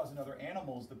paws in other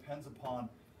animals depends upon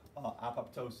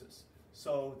apoptosis.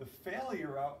 So the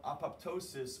failure of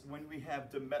apoptosis when we have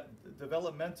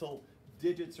developmental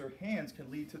digits or hands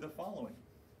can lead to the following.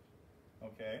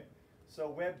 Okay, so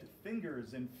webbed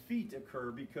fingers and feet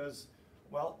occur because,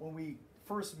 well, when we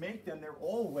first make them, they're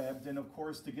all webbed, and of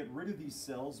course to get rid of these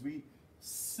cells, we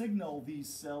signal these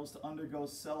cells to undergo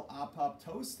cell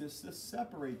apoptosis to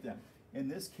separate them. In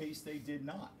this case, they did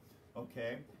not,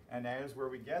 okay? And that is where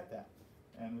we get that.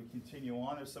 And we continue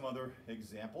on. There's some other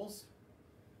examples.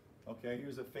 Okay,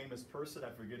 here's a famous person, I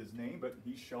forget his name, but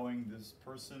he's showing this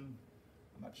person,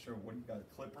 I'm not sure what he got,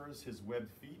 clippers, his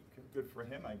webbed feet, good for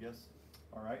him, I guess.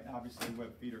 All right, obviously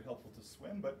webbed feet are helpful to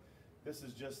swim, but this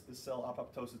is just the cell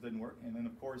apoptosis didn't work. And then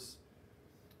of course,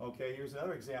 okay, here's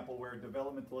another example where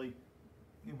developmentally,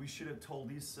 we should have told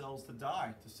these cells to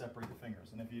die to separate the fingers.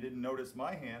 And if you didn't notice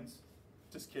my hands,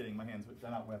 just kidding, my hands,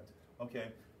 they're not webbed. Okay,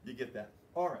 you get that.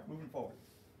 All right, moving forward.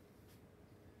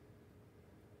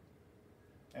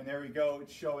 And there we go,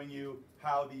 it's showing you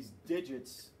how these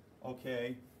digits,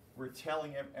 okay, we're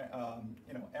telling,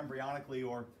 you know, embryonically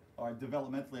or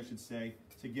developmentally, I should say,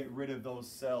 to get rid of those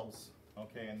cells,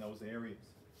 okay, in those areas.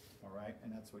 All right,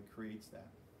 and that's what creates that.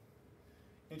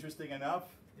 Interesting enough,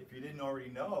 if you didn't already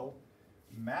know,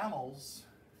 mammals,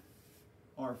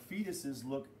 our fetuses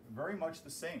look very much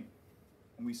the same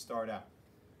when we start out.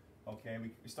 Okay,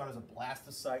 we start as a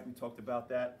blastocyte. We talked about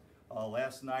that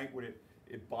last night, where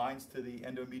it binds to the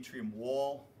endometrium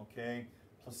wall. Okay,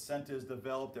 placenta is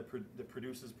developed that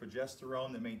produces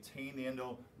progesterone that maintain the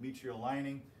endometrial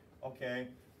lining. Okay,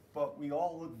 but we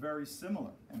all look very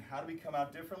similar. And how do we come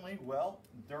out differently? Well,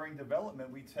 during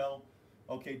development, we tell,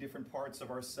 okay, different parts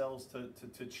of our cells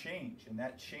to change, and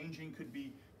that changing could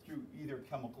be through either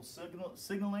chemical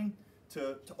signaling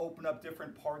to open up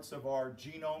different parts of our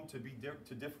genome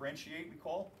to differentiate, we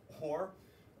call, or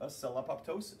a cell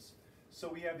apoptosis. So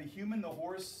we have the human, the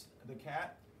horse, the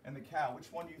cat, and the cow.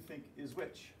 Which one do you think is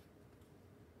which?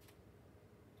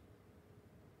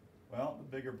 Well, the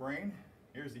bigger brain.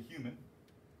 Here's the human.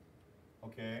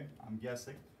 Okay, I'm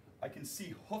guessing. I can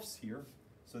see hoofs here,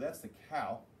 so that's the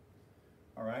cow.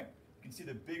 All right, you can see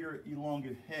the bigger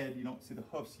elongated head. You don't see the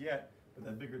hoofs yet, but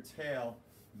that bigger tail,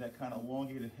 that kind of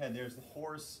elongated head, there's the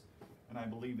horse, and I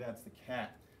believe that's the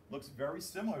cat. Looks very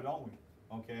similar, don't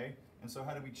we? Okay, and so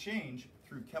how do we change?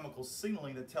 Through chemical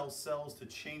signaling that tells cells to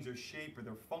change their shape or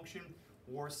their function,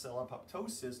 or cell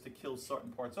apoptosis to kill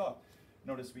certain parts off.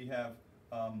 Notice we have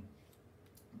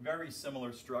very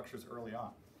similar structures early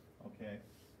on. Okay.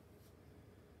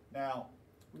 Now,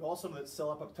 we also know that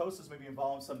cell apoptosis may be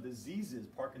involved in some diseases,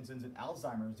 Parkinson's and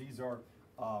Alzheimer's. These are,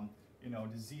 you know,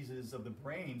 diseases of the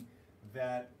brain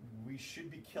that we should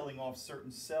be killing off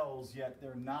certain cells, yet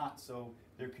they're not, so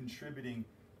they're contributing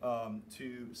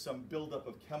to some buildup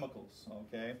of chemicals,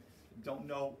 okay? Don't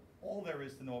know all there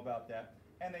is to know about that.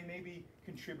 And they may be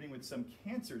contributing with some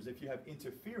cancers if you have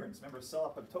interference. Remember,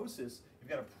 cell apoptosis, if you've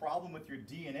got a problem with your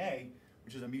DNA,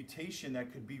 which is a mutation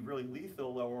that could be really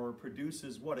lethal or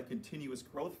produces what, a continuous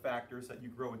growth factor so that you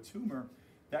grow a tumor,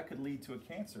 that could lead to a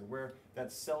cancer where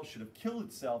that cell should have killed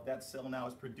itself. That cell now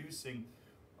is producing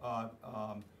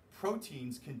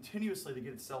proteins continuously to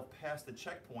get itself past the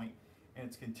checkpoint, and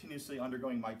it's continuously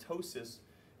undergoing mitosis,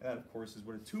 and that of course is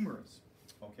what a tumor is,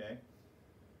 okay?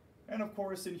 And of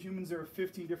course in humans there are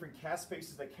 15 different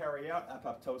caspases that carry out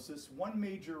apoptosis. One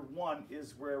major one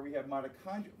is where we have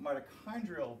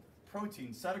mitochondrial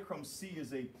protein. Cytochrome C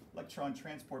is a electron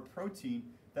transport protein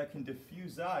that can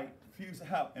diffuse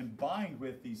out and bind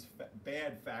with these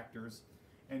bad factors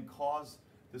and cause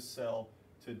the cell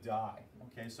to die.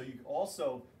 Okay, so you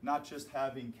also, not just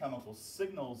having chemical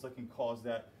signals that can cause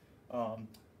that,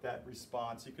 that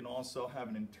response, you can also have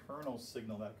an internal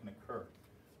signal that can occur.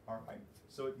 All right,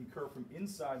 so it can occur from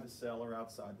inside the cell or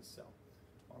outside the cell.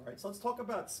 All right, so let's talk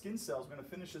about skin cells. We're going to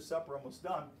finish this up. We're almost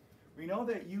done. We know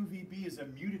that UVB is a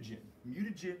mutagen.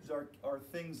 Mutagens are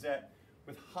things that,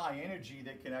 with high energy,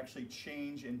 that can actually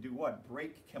change and do what?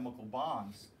 Break chemical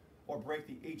bonds, or break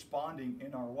the H bonding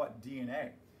in our what? DNA.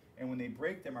 And when they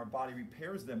break them, our body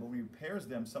repairs them. But when it repairs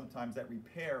them, sometimes that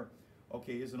repair,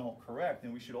 okay, isn't all correct.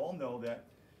 And we should all know that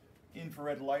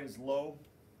infrared light is low.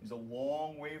 These are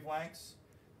long wavelengths.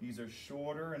 These are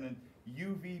shorter. And then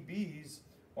UVBs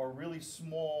are really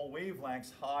small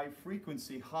wavelengths, high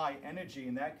frequency, high energy,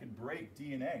 and that could break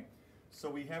DNA. So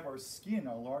we have our skin,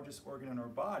 our largest organ in our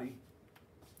body,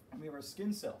 and we have our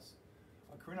skin cells.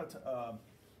 A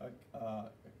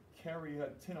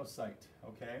keratinocyte,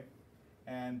 okay?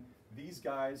 And these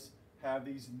guys have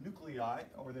these nuclei,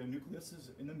 or their nucleus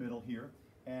is in the middle here,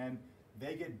 and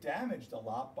they get damaged a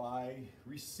lot by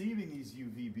receiving these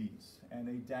UVBs, and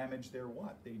they damage their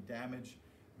what? They damage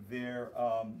their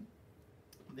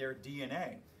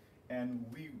DNA. And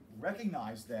we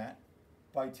recognize that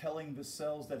by telling the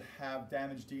cells that have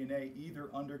damaged DNA either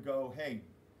undergo, hey,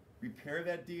 repair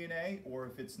that DNA, or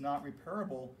if it's not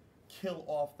repairable, kill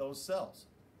off those cells.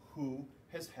 Who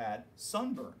has had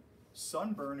sunburn?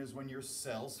 Sunburn is when your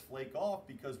cells flake off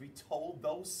because we told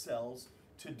those cells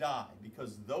to die,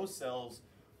 because those cells,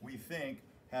 we think,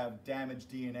 have damaged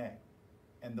DNA.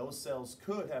 And those cells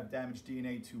could have damaged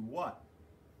DNA to what?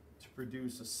 To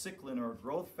produce a cyclin or a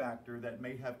growth factor that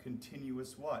may have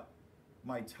continuous what?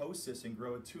 Mitosis and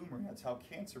grow a tumor. That's how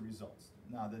cancer results.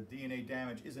 Now, the DNA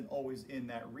damage isn't always in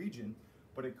that region,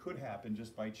 but it could happen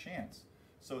just by chance.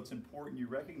 So it's important you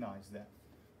recognize that.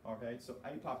 All right, so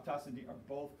apoptosis and D are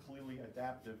both clearly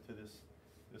adaptive to this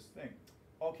thing.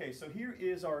 Okay, so here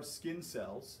is our skin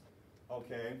cells,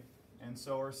 okay? And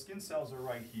so our skin cells are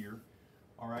right here.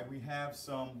 All right, we have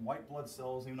some white blood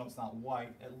cells, even though it's not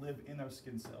white, that live in our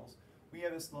skin cells. We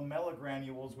have this lamella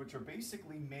granules, which are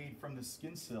basically made from the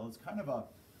skin cell. It's kind of a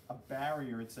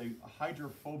barrier. It's a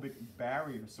hydrophobic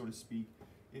barrier, so to speak.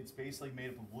 It's basically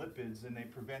made up of lipids, and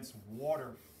it prevents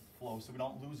water flow, so we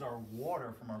don't lose our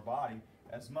water from our body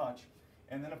as much.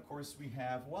 And then, of course, we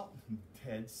have, well,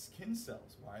 dead skin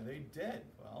cells. Why are they dead?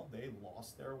 Well, they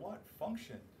lost their what?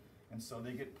 Function. And so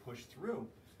they get pushed through.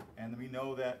 And we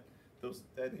know that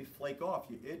that they flake off.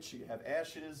 You itch, you have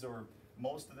ashes, or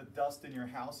most of the dust in your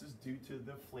house is due to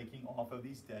the flaking off of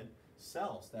these dead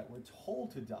cells that were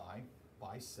told to die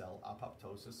by cell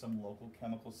apoptosis, some local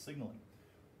chemical signaling.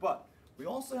 But we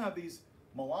also have these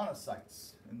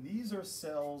melanocytes, and these are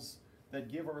cells that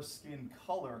give our skin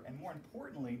color, and more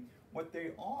importantly, what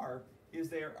they are is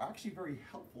they are actually very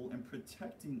helpful in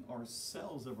protecting our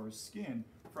cells of our skin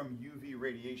from UV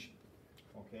radiation.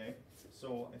 Okay,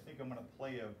 so I think I'm going to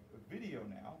play a video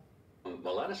now.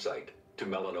 Melanocyte to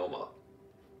melanoma.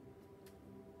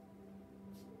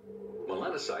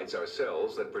 Melanocytes are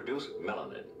cells that produce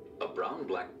melanin, a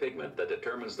brown-black pigment that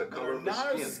determines the color of the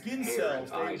skin, hair,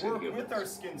 and eyes in humans, with our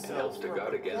skin cells, and helps to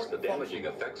guard against the damaging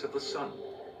effects of the sun.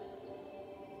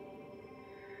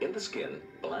 In the skin,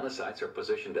 melanocytes are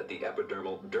positioned at the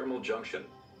epidermal-dermal junction,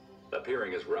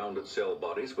 appearing as rounded cell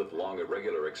bodies with long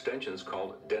irregular extensions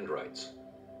called dendrites.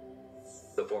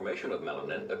 The formation of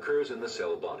melanin occurs in the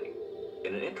cell body,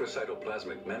 in an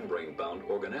intracytoplasmic membrane-bound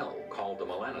organelle called the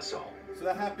melanosome. So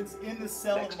that happens in the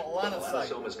cell of the melanocyte.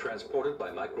 The melanosome is transported by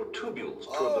microtubules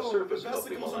toward the surface of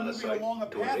the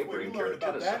melanocyte to a neighboring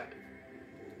keratinocyte.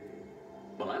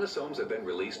 Melanosomes have been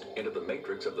released into the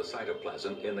matrix of the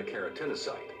cytoplasm in the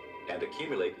keratinocyte and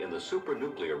accumulate in the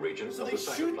supranuclear regions of the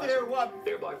cytoplasm,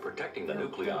 thereby protecting the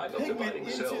nuclei of dividing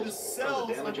cells from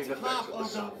the damaging effects of the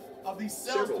sun.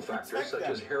 Several factors such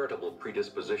as heritable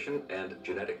predisposition and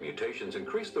genetic mutations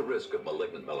increase the risk of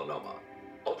malignant melanoma.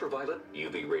 Ultraviolet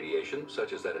UV radiation,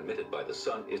 such as that emitted by the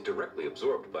sun, is directly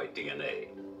absorbed by DNA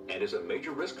and is a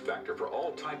major risk factor for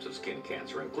all types of skin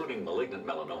cancer, including malignant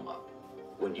melanoma.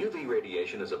 When UV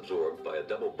radiation is absorbed by a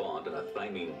double bond in a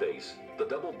thymine base, the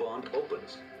double bond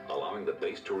opens, allowing the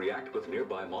base to react with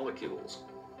nearby molecules.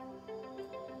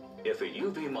 If a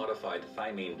UV-modified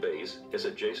thymine base is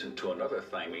adjacent to another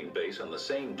thymine base on the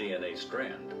same DNA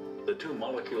strand, the two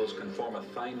molecules can form a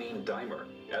thymine dimer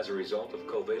as a result of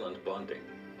covalent bonding.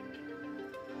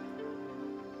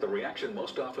 The reaction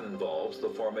most often involves the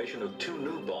formation of two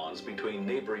new bonds between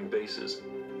neighboring bases,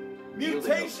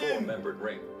 yielding a four-membered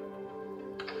ring.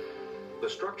 The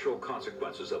structural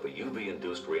consequences of a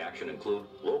UV-induced reaction include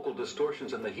local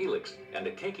distortions in the helix and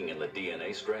a caking in the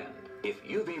DNA strand. If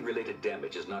UV-related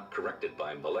damage is not corrected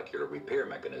by molecular repair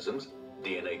mechanisms,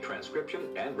 DNA transcription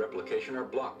and replication are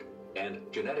blocked, and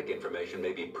genetic information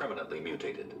may be permanently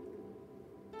mutated.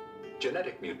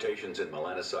 Genetic mutations in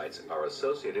melanocytes are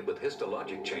associated with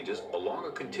histologic changes along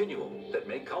a continuum that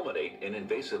may culminate in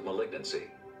invasive malignancy.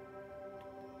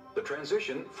 The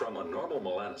transition from a normal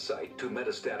melanocyte to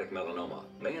metastatic melanoma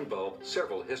may involve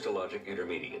several histologic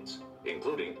intermediates,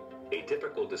 including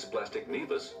atypical dysplastic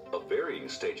nevus of varying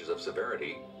stages of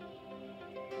severity,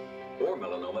 or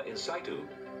melanoma in situ,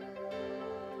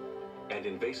 and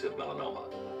invasive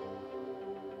melanoma.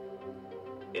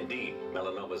 Indeed,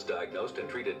 melanomas diagnosed and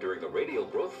treated during the radial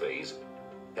growth phase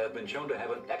have been shown to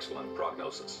have an excellent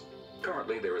prognosis.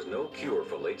 Currently, there is no cure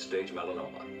for late-stage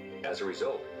melanoma. As a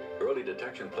result, early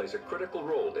detection plays a critical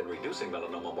role in reducing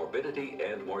melanoma morbidity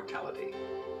and mortality.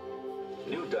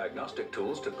 New diagnostic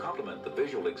tools to complement the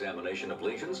visual examination of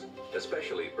lesions,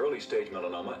 especially early-stage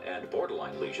melanoma and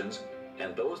borderline lesions,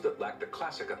 and those that lack the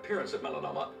classic appearance of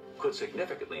melanoma, could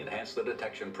significantly enhance the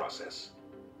detection process.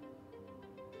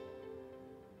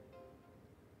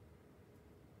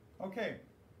 Okay,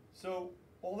 so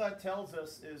all that tells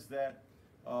us is that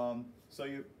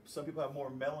some people have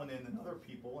more melanin than other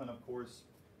people, and of course,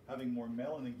 having more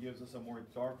melanin gives us a more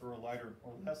darker or lighter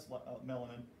or less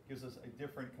melanin gives us a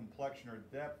different complexion or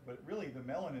depth. But really, the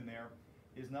melanin there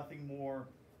is nothing more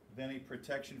than a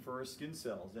protection for our skin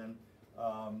cells, and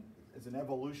it's an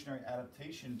evolutionary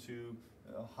adaptation to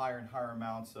higher and higher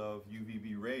amounts of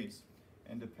UVB rays.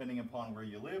 And depending upon where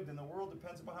you lived in the world,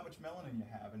 depends upon how much melanin you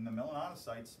have. And the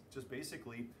melanocytes just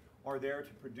basically are there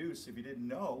to produce, if you didn't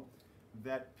know,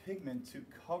 that pigment to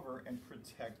cover and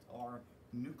protect our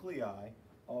nuclei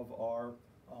of our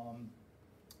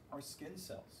skin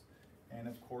cells. And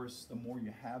of course, the more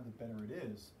you have, the better it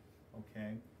is,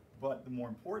 okay? But the more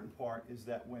important part is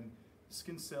that when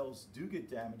skin cells do get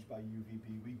damaged by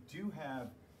UVB, we do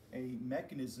have a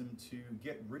mechanism to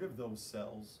get rid of those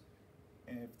cells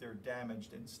if they're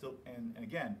damaged, and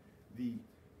again, the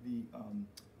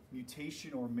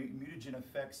mutation or mutagen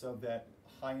effects of that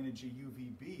high energy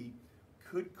UVB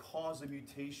could cause a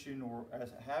mutation or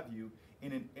as have you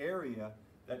in an area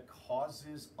that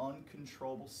causes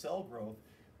uncontrollable cell growth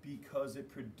because it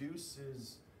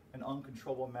produces an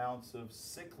uncontrollable amounts of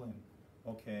cyclin,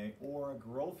 okay, or a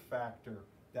growth factor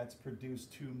that's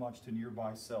produced too much to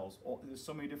nearby cells. There's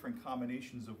so many different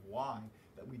combinations of why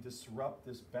that we disrupt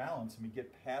this balance and we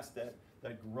get past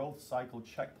that growth cycle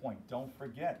checkpoint. Don't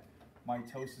forget,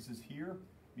 mitosis is here.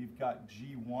 We've got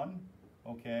G1,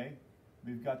 okay?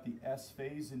 We've got the S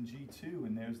phase in G2,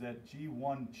 and there's that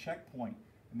G1 checkpoint,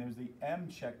 and there's the M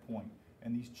checkpoint.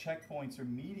 And these checkpoints are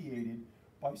mediated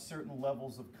by certain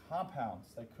levels of compounds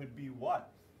that could be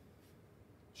what?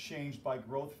 Changed by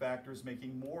growth factors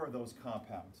making more of those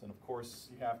compounds. And of course,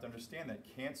 you have to understand that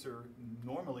cancer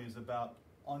normally is about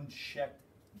unchecked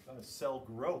cell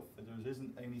growth. There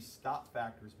isn't any stop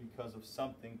factors because of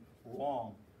something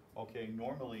wrong, okay,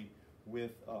 normally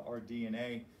with our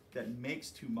DNA that makes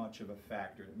too much of a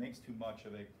factor, that makes too much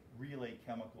of a relay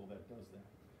chemical that does that.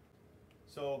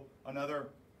 So another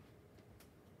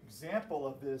example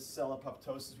of this cell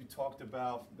apoptosis, we talked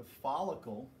about the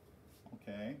follicle,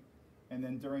 okay, and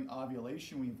then during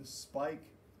ovulation we have the spike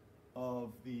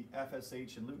of the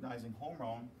FSH and luteinizing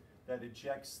hormone that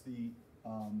ejects the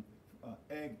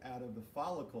egg out of the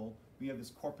follicle. We have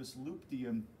this corpus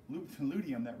luteum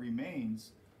that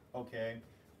remains, okay,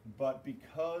 but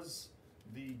because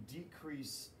the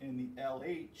decrease in the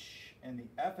LH and the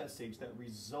FSH that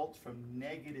results from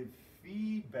negative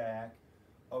feedback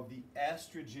of the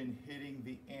estrogen hitting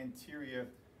the anterior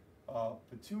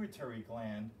pituitary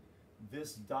gland,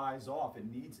 this dies off. It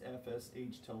needs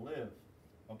FSH to live.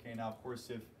 Okay, now of course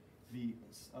if the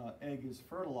egg is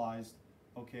fertilized,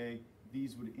 okay,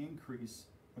 these would increase,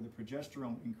 or the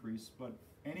progesterone would increase, but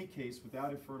any case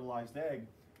without a fertilized egg,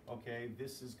 okay,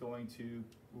 this is going to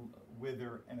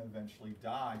wither and eventually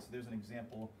die. So there's an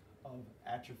example of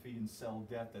atrophy and cell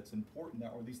death that's important,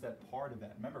 or at least that part of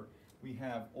that. Remember, we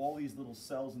have all these little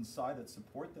cells inside that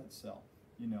support that cell,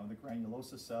 you know, the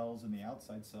granulosa cells and the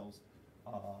outside cells,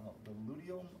 the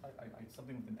luteum,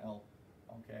 something with an L,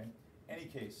 okay? Any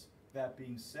case, that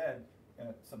being said,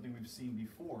 something we've seen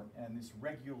before, and this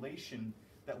regulation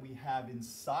that we have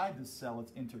inside the cell,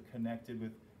 it's interconnected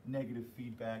with negative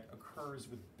feedback, occurs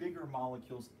with bigger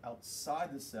molecules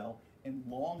outside the cell in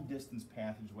long distance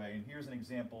passageway. And here's an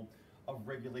example of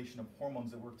regulation of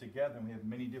hormones that work together, and we have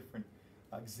many different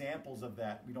examples of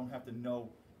that. We don't have to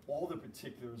know all the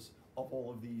particulars of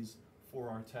all of these for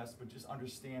our test, but just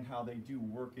understand how they do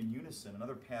work in unison.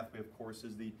 Another pathway, of course,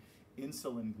 is the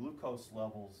insulin glucose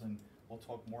levels, and we'll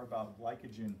talk more about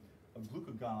glycogen,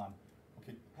 glucagon,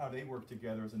 okay, how they work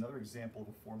together is another example of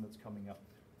a form that's coming up,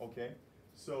 okay?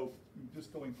 So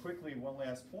just going quickly, one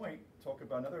last point, talk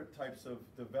about other types of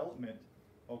development,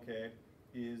 okay,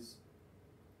 is,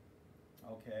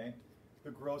 okay,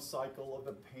 the growth cycle of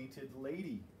the painted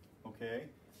lady, okay?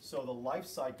 So the life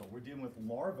cycle, we're dealing with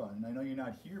larvae, and I know you're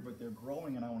not here, but they're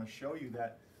growing, and I want to show you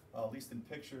that, at least in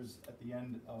pictures at the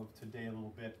end of today a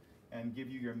little bit, and give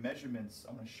you your measurements.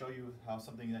 I'm going to show you how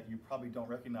something that you probably don't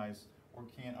recognize or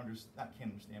can't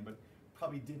understand, but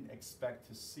probably didn't expect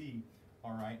to see,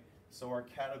 all right? So our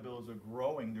caterpillars are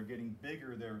growing, they're getting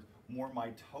bigger, there's more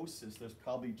mitosis, there's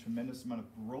probably a tremendous amount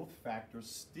of growth factors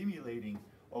stimulating,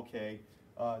 okay,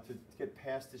 to get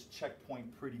past this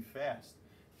checkpoint pretty fast.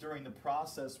 During the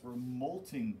process, we're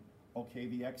molting, okay,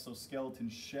 the exoskeleton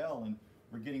shell, and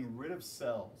we're getting rid of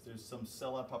cells. There's some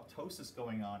cell apoptosis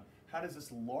going on. How does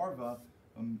this larva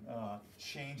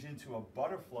change into a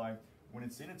butterfly when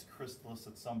it's in its chrysalis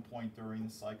at some point during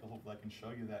the cycle? Hopefully I can show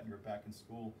you that and you're back in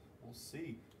school. We'll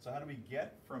see. So how do we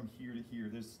get from here to here?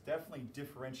 There's definitely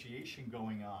differentiation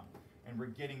going on, and we're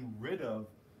getting rid of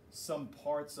some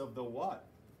parts of the what?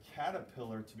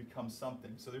 Caterpillar to become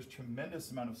something. So there's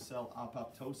tremendous amount of cell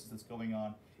apoptosis that's going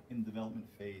on in the development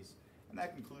phase. And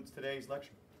that concludes today's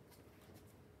lecture.